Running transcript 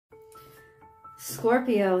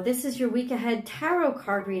Scorpio, this is your week ahead tarot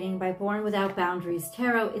card reading by Born Without Boundaries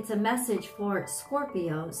Tarot. It's a message for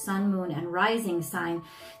Scorpio, sun, moon, and rising sign.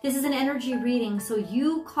 This is an energy reading, so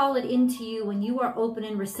you call it into you when you are open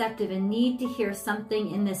and receptive and need to hear something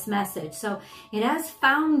in this message. So it has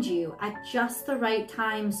found you at just the right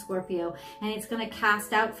time, Scorpio, and it's going to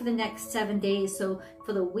cast out for the next 7 days, so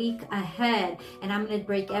for the week ahead, and I'm going to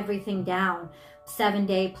break everything down,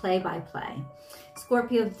 7-day play-by-play.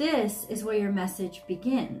 Scorpio, this is where your message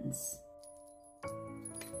begins.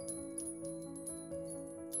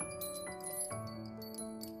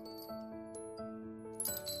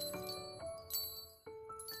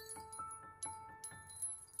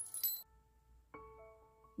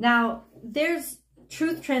 Now, there's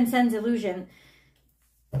truth transcends illusion.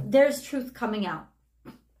 There's truth coming out.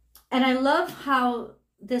 And I love how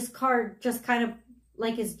this card just kind of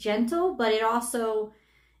like is gentle, but it also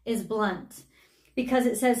is blunt, because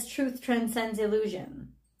it says truth transcends illusion.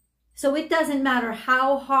 So it doesn't matter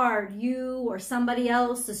how hard you or somebody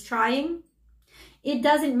else is trying. It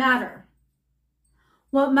doesn't matter.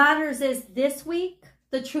 What matters is this week,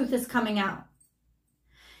 the truth is coming out.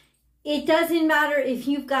 It doesn't matter if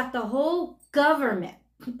you've got the whole government.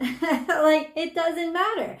 Like, it doesn't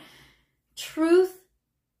matter. Truth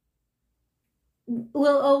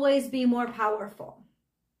will always be more powerful.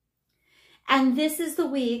 And this is the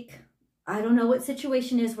week, I don't know what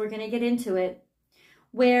situation is, we're going to get into it,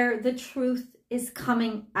 where the truth is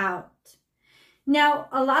coming out. Now,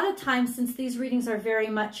 a lot of times, since these readings are very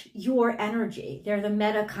much your energy, they're the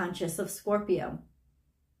meta-conscious of Scorpio,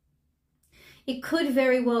 it could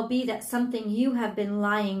very well be that something you have been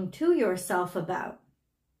lying to yourself about,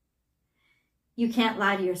 you can't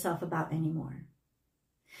lie to yourself about anymore.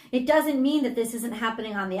 It doesn't mean that this isn't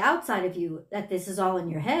happening on the outside of you, that this is all in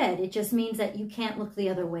your head. It just means that you can't look the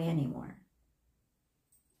other way anymore.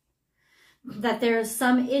 That there's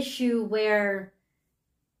some issue where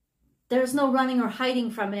there's no running or hiding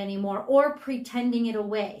from it anymore, or pretending it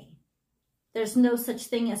away. There's no such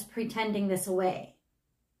thing as pretending this away.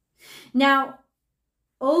 Now,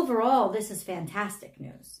 overall, this is fantastic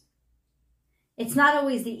news. It's not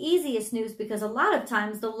always the easiest news, because a lot of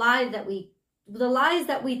times the lies that we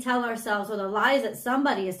tell ourselves, or the lies that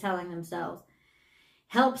somebody is telling themselves,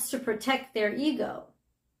 helps to protect their ego.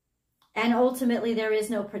 And ultimately, there is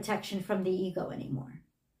no protection from the ego anymore.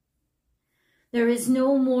 There is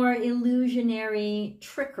no more illusionary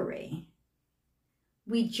trickery.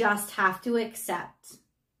 We just have to accept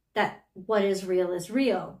that what is real is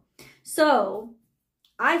real. So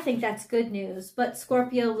I think that's good news. But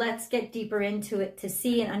Scorpio, let's get deeper into it to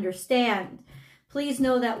see and understand. Please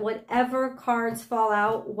know that whatever cards fall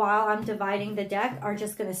out while I'm dividing the deck are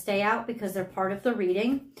just going to stay out, because they're part of the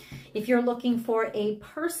reading. If you're looking for a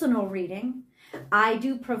personal reading, I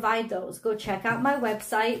do provide those. Go check out my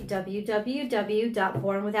website,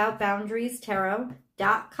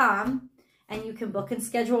 www.bornwithoutboundariestarot.com, and you can book and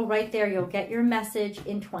schedule right there. You'll get your message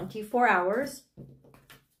in 24 hours.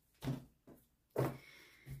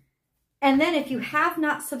 And then if you have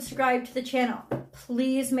not subscribed to the channel,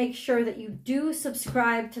 please make sure that you do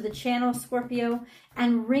subscribe to the channel, Scorpio,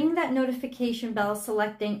 and ring that notification bell,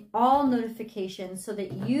 selecting all notifications, so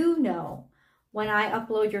that you know when I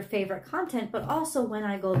upload your favorite content, but also when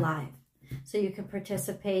I go live, so you can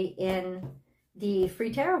participate in the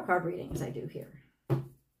free tarot card readings I do here.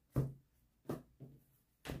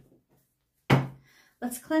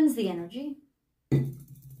 Let's cleanse the energy.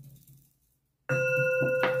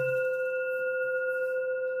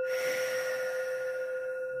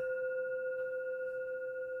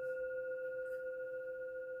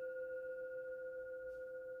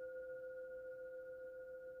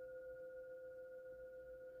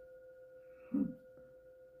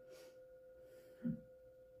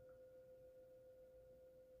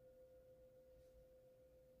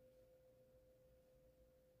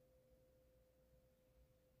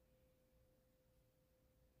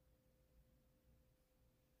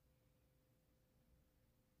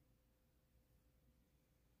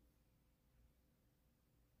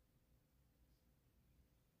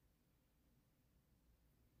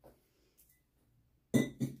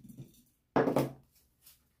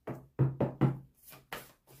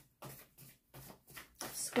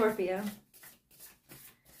 Scorpio,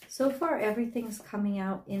 so far everything's coming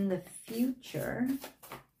out in the future.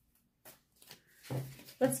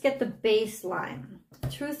 Let's get the baseline.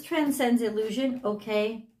 Truth transcends illusion.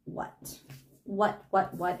 Okay, what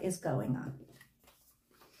is going on?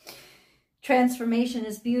 Transformation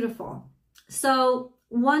is beautiful. So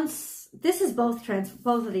once, this is both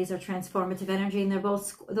of these are transformative energy, and they're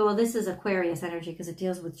both, well, this is Aquarius energy because it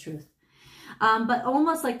deals with truth. but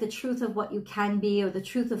almost like the truth of what you can be, or the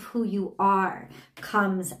truth of who you are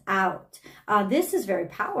comes out. This is very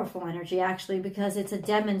powerful energy, actually, because it's a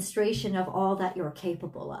demonstration of all that you're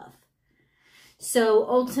capable of. So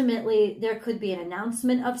ultimately, there could be an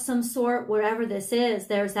announcement of some sort. Wherever this is,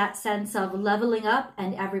 there's that sense of leveling up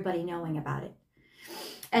and everybody knowing about it.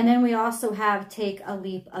 And then we also have take a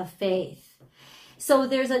leap of faith. So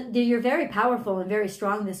you're very powerful and very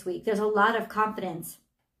strong this week. There's a lot of confidence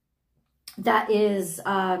that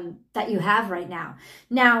you have right now.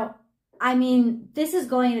 Now, I mean, this is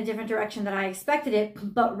going in a different direction than I expected it,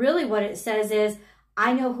 but really what it says is,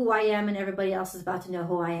 I know who I am and everybody else is about to know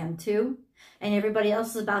who I am too. And everybody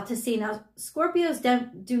else is about to see. Now, Scorpios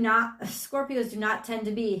do not tend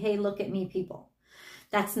to be, hey, look at me people.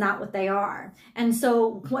 That's not what they are. And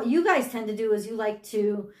so what you guys tend to do is you like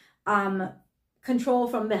to control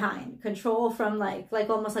from behind, control from like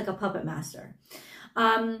almost like a puppet master.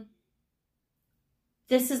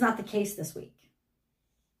 This is not the case this week.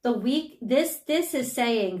 This is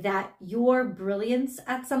saying that your brilliance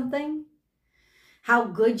at something, how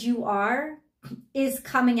good you are, is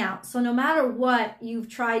coming out. So no matter what you've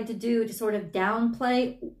tried to do to sort of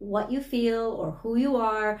downplay what you feel or who you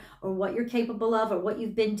are or what you're capable of or what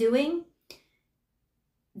you've been doing,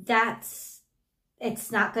 it's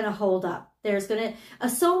not going to hold up. There's going to,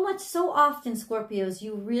 so often, Scorpios,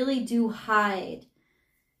 you really do hide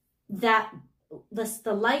the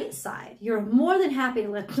light side. You're more than happy to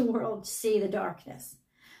let the world see the darkness.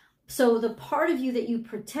 So the part of you that you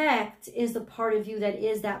protect is the part of you that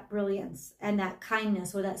is that brilliance and that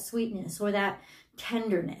kindness or that sweetness or that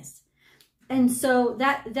tenderness. And so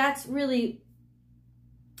that's really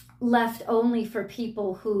left only for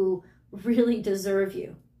people who really deserve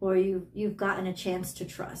you, or you've gotten a chance to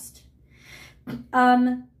trust.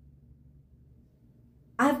 I've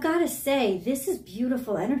got to say, this is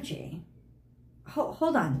beautiful energy.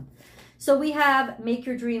 Hold on. So we have make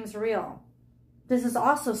your dreams real. This is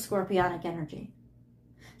also Scorpionic energy.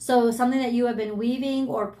 So something that you have been weaving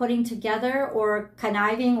or putting together or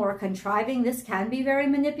conniving or contriving, this can be very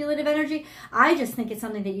manipulative energy. I just think it's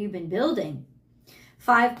something that you've been building.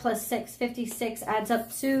 5 plus 6, 56 adds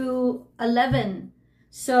up to 11.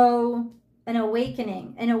 So an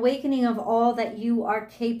awakening of all that you are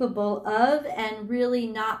capable of and really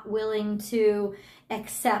not willing to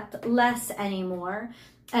accept less anymore.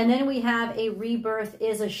 And then we have a rebirth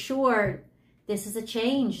is assured. This is a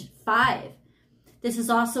change, 5. This is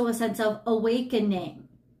also a sense of awakening.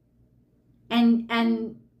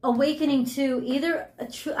 And awakening to either,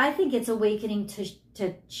 I think it's awakening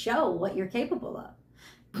to show what you're capable of.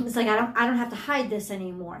 It's like, I don't have to hide this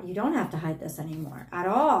anymore. You don't have to hide this anymore at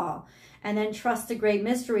all. And then trust the great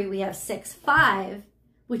mystery. We have 6, 5,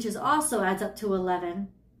 which is also adds up to 11.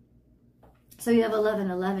 So you have 11,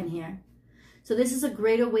 11 here. So this is a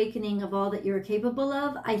great awakening of all that you're capable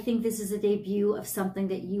of. I think this is a debut of something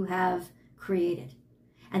that you have created.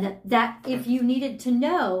 And that if you needed to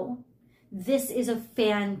know, this is a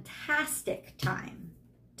fantastic time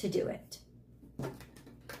to do it.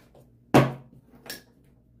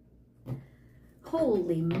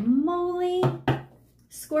 Holy moly,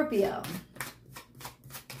 Scorpio.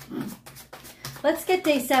 Let's get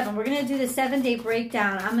day 7. We're going to do the 7-day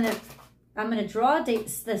breakdown. I'm going to draw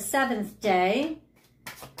dates the 7th day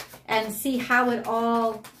and see how it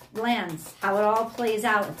all lands, how it all plays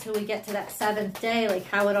out until we get to that 7th day, like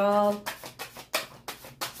how it all...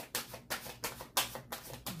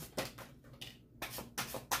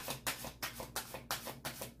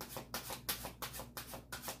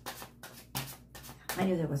 I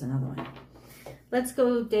knew there was another one. Let's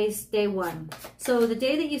go day 1. So the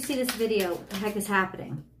day that you see this video, what the heck is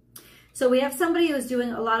happening? So we have somebody who is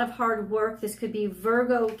doing a lot of hard work. This could be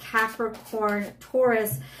Virgo, Capricorn,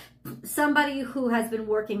 Taurus, somebody who has been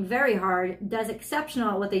working very hard, does exceptional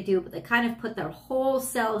at what they do, but they kind of put their whole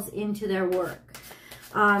selves into their work.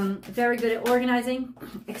 Very good at organizing,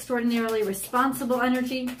 extraordinarily responsible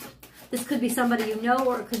energy. This could be somebody you know,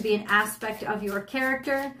 or it could be an aspect of your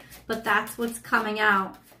character, but that's what's coming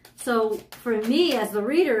out. So for me as the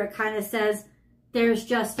reader, it kind of says there's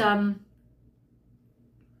just, that's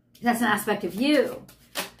an aspect of you.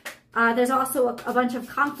 There's also a bunch of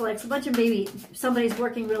conflicts, a bunch of maybe somebody's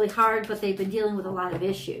working really hard, but they've been dealing with a lot of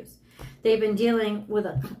issues. They've been dealing with,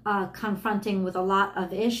 confronting with a lot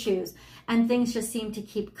of issues, and things just seem to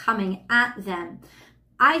keep coming at them.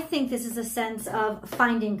 I think this is a sense of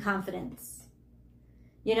finding confidence.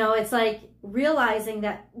 You know, it's like realizing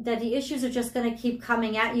that the issues are just going to keep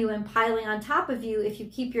coming at you and piling on top of you if you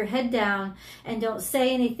keep your head down and don't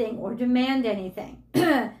say anything or demand anything.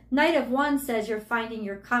 Knight of Wands says you're finding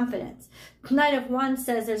your confidence. Knight of Wands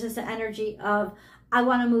says there's this energy of, I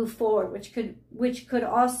want to move forward, which could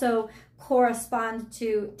also correspond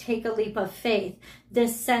to take a leap of faith.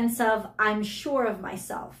 This sense of, I'm sure of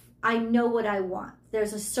myself. I know what I want.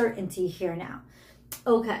 There's a certainty here now.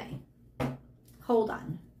 Okay. Hold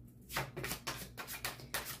on.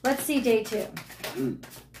 Let's see day 2.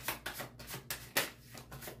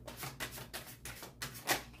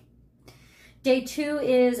 Day 2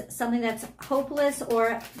 is something that's hopeless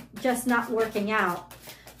or just not working out.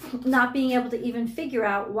 Not being able to even figure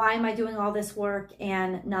out, why am I doing all this work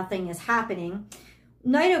and nothing is happening.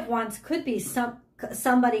 Knight of Wands could be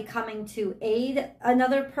somebody coming to aid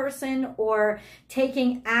another person or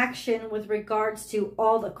taking action with regards to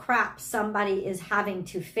all the crap somebody is having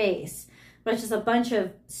to face, but it's just a bunch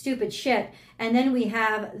of stupid shit. And then we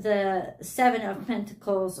have the 7 of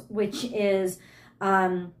Pentacles, which is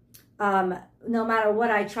no matter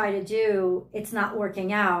what I try to do, it's not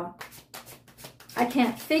working out. I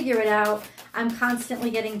can't figure it out. I'm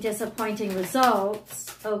constantly getting disappointing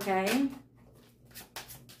results. Okay.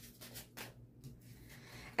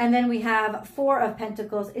 And then we have 4 of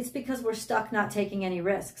Pentacles. It's because we're stuck not taking any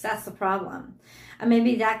risks. That's the problem. And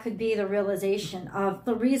maybe that could be the realization of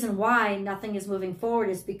the reason why nothing is moving forward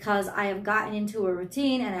is because I have gotten into a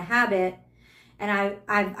routine and a habit, and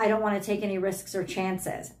I don't want to take any risks or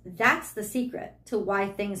chances. That's the secret to why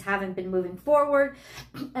things haven't been moving forward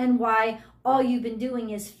and why all you've been doing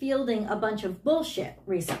is fielding a bunch of bullshit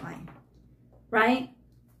recently, right?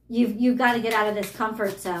 You've got to get out of this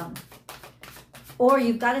comfort zone. Or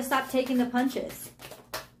you've got to stop taking the punches.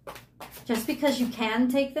 Just because you can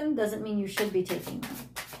take them doesn't mean you should be taking them.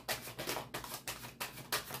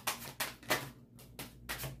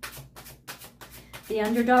 The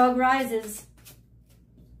underdog rises.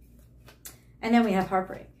 And then we have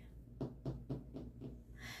heartbreak.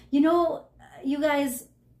 You know, you guys,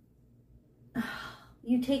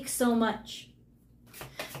 you take so much.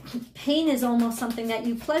 Pain is almost something that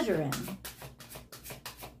you pleasure in.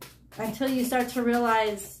 Until you start to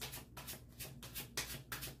realize,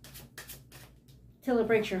 till it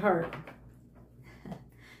breaks your heart.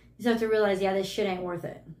 You start to realize, yeah, this shit ain't worth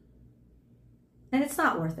it. And it's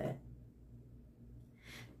not worth it.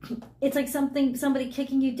 It's like somebody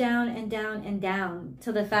kicking you down and down and down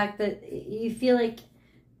to the fact that you feel like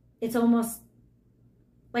it's almost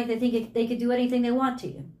like they think they could do anything they want to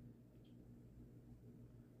you.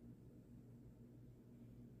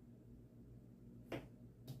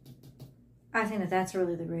 I think that that's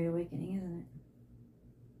really the Great Awakening, isn't it?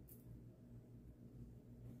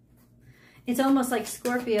 It's almost like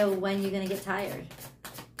Scorpio, when you're going to get tired.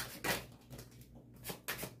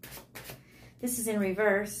 This is in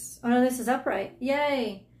reverse. Oh no, this is upright.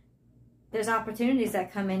 Yay! There's opportunities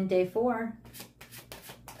that come in day 4.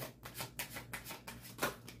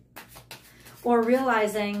 Or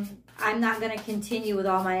realizing I'm not going to continue with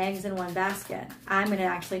all my eggs in one basket. I'm going to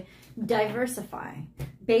actually diversify.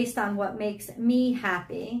 Based on what makes me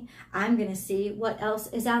happy, I'm going to see what else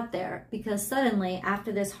is out there. Because suddenly,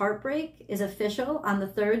 after this heartbreak is official on the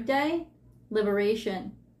 3rd day,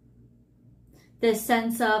 liberation. This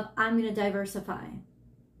sense of, I'm going to diversify.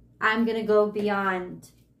 I'm going to go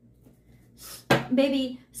beyond.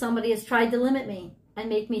 Maybe somebody has tried to limit me and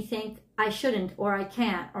make me think I shouldn't, or I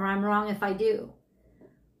can't, or I'm wrong if I do.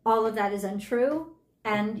 All of that is untrue,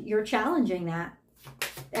 and you're challenging that.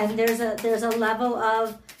 And there's a level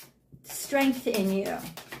of strength in you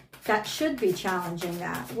that should be challenging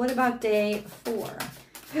that. What about day 4?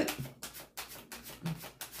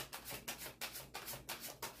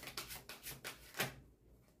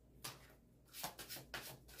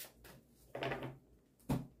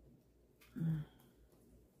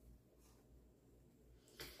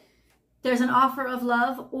 There's an offer of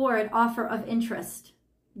love or an offer of interest.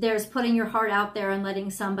 There's putting your heart out there and letting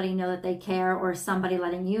somebody know that they care, or somebody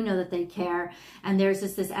letting you know that they care. And there's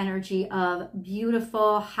just this energy of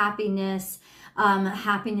beautiful happiness,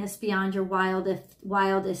 happiness beyond your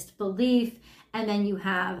wildest belief. And then you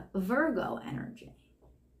have Virgo energy.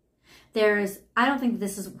 I don't think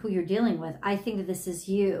this is who you're dealing with. I think that this is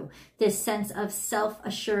you. This sense of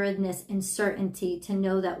self-assuredness and certainty to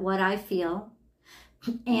know that what I feel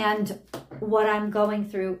and what I'm going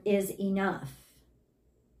through is enough.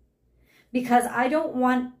 Because I don't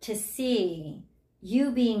want to see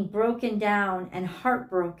you being broken down and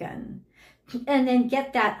heartbroken and then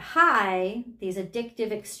get that high, these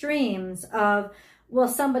addictive extremes of, Well,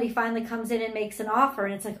 somebody finally comes in and makes an offer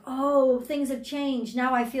and it's like, oh, things have changed.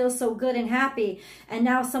 Now I feel so good and happy. And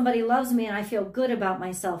now somebody loves me and I feel good about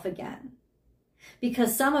myself again.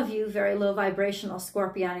 Because some of you, very low vibrational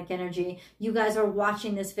scorpionic energy, you guys are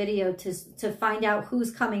watching this video to find out who's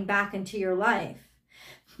coming back into your life.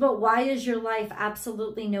 But why is your life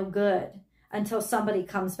absolutely no good until somebody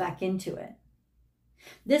comes back into it?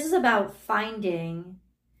 This is about finding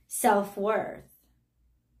self-worth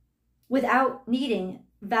without needing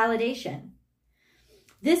validation.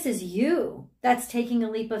 This is you that's taking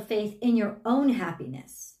a leap of faith in your own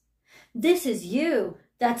happiness. This is you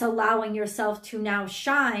that's allowing yourself to now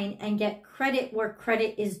shine and get credit where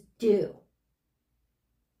credit is due.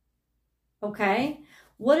 Okay?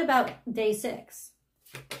 What about day 6?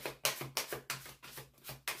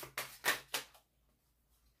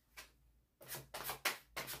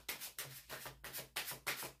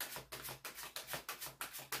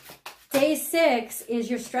 Day 6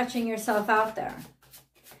 is you're stretching yourself out there.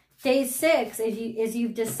 Day 6 is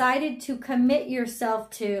you've decided to commit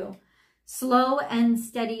yourself to slow and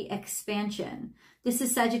steady expansion. This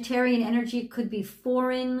is Sagittarian energy. Could be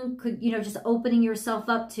foreign, could, you know, just opening yourself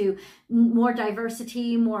up to more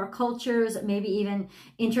diversity, more cultures, maybe even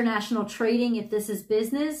international trading if this is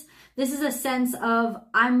business. This is a sense of,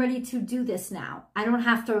 I'm ready to do this now. I don't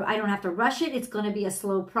have to rush it. It's going to be a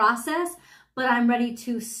slow process, but I'm ready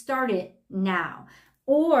to start it now.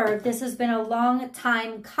 Or this has been a long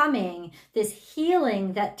time coming, this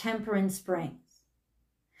healing that temperance brings.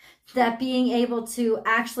 That being able to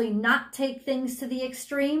actually not take things to the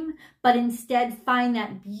extreme, but instead find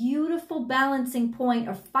that beautiful balancing point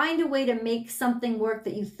or find a way to make something work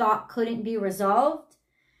that you thought couldn't be resolved.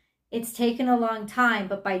 It's taken a long time,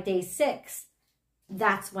 but by day 6,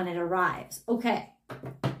 that's when it arrives. Okay,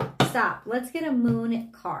 stop. Let's get a moon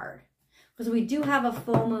card because we do have a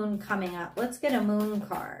full moon coming up. Let's get a moon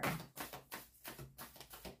card.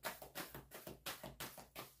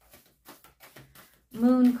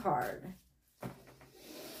 Moon card.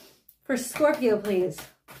 For Scorpio, please.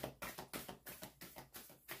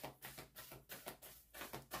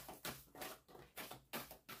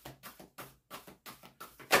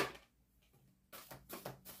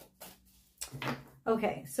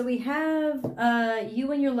 Okay, so we have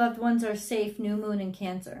you and your loved ones are safe, new moon in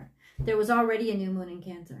Cancer. There was already a new moon in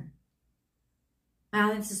Cancer.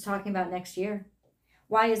 Now this is talking about next year.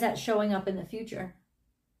 Why is that showing up in the future?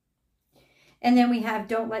 And then we have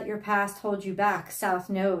don't let your past hold you back,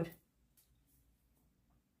 South Node.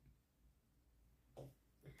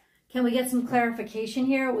 Can we get some clarification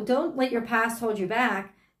here? Well, don't let your past hold you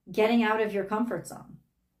back, getting out of your comfort zone.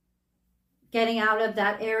 Getting out of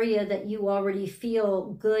that area that you already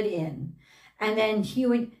feel good in. And then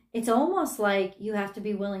it's almost like you have to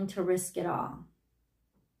be willing to risk it all.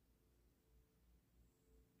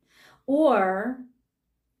 Or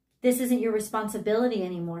this isn't your responsibility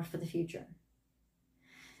anymore for the future.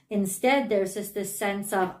 Instead, there's just this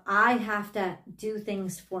sense of, I have to do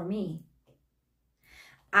things for me.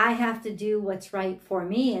 I have to do what's right for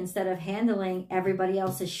me instead of handling everybody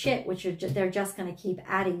else's shit, which they're just going to keep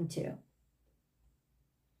adding to.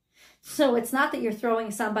 So it's not that you're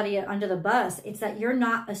throwing somebody under the bus. It's that you're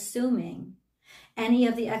not assuming any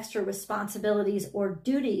of the extra responsibilities or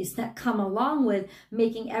duties that come along with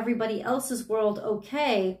making everybody else's world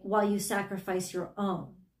okay while you sacrifice your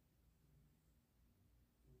own.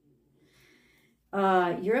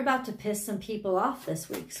 You're about to piss some people off this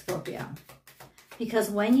week, Scorpio. Because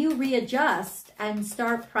when you readjust and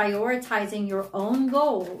start prioritizing your own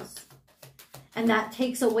goals, and that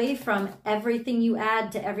takes away from everything you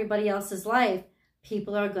add to everybody else's life,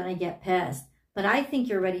 people are going to get pissed. But I think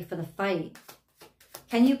you're ready for the fight.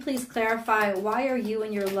 Can you please clarify, why are you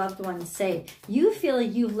and your loved ones safe? You feel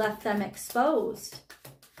like you've left them exposed.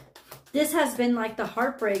 This has been like the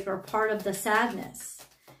heartbreak or part of the sadness,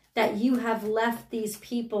 that you have left these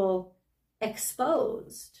people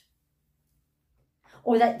exposed.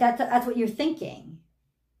 Or that's what you're thinking.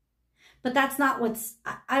 But that's not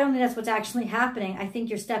I don't think that's what's actually happening. I think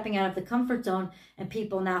you're stepping out of the comfort zone and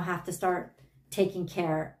people now have to start taking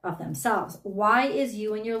care of themselves. Why is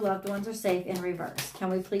you and your loved ones are safe in reverse?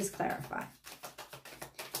 Can we please clarify?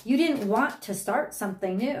 You didn't want to start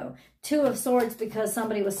something new. 2 of Swords because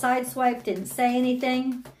somebody was sideswiped, didn't say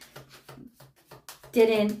anything,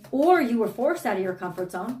 or you were forced out of your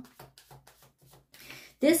comfort zone.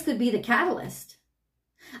 This could be the catalyst.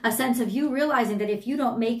 A sense of you realizing that if you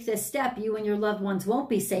don't make this step, you and your loved ones won't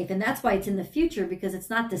be safe. And that's why it's in the future, because it's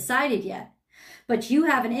not decided yet. But you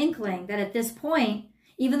have an inkling that at this point,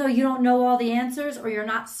 even though you don't know all the answers or you're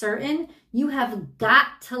not certain, you have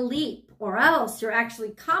got to leap or else you're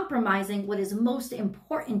actually compromising what is most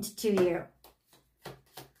important to you.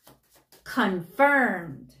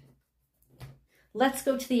 Confirmed. Let's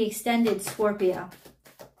go to the extended Scorpio,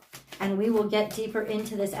 and we will get deeper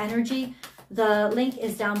into this energy. The link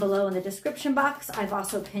is down below in the description box. I've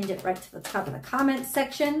also pinned it right to the top of the comments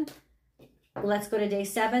section. Let's go to day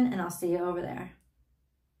 7, and I'll see you over there.